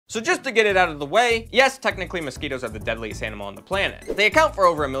So just to get it out of the way, yes, technically mosquitoes are the deadliest animal on the planet. They account for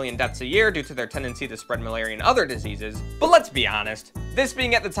over 1 million deaths a year due to their tendency to spread malaria and other diseases, but let's be honest, this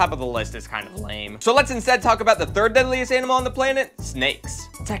being at the top of the list is kind of lame. So let's instead talk about the third deadliest animal on the planet, snakes.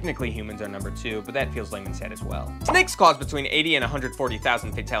 Technically humans are number 2, but that feels lame and sad as well. Snakes cause between 80 and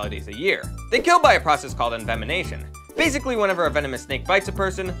 140,000 fatalities a year. They kill by a process called envenomation. Basically, whenever a venomous snake bites a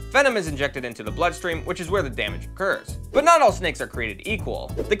person, venom is injected into the bloodstream, which is where the damage occurs. But not all snakes are created equal.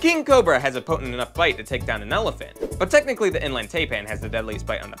 The king cobra has a potent enough bite to take down an elephant, but technically the inland taipan has the deadliest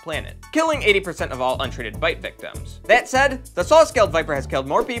bite on the planet, killing 80% of all untreated bite victims. That said, the saw-scaled viper has killed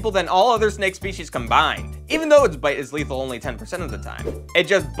more people than all other snake species combined, even though its bite is lethal only 10% of the time. It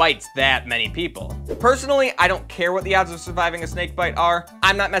just bites that many people. Personally, I don't care what the odds of surviving a snake bite are.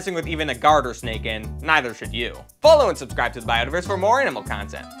 I'm not messing with even a garter snake, and neither should you. Follow and subscribe to the Bioverse for more animal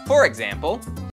content. For example,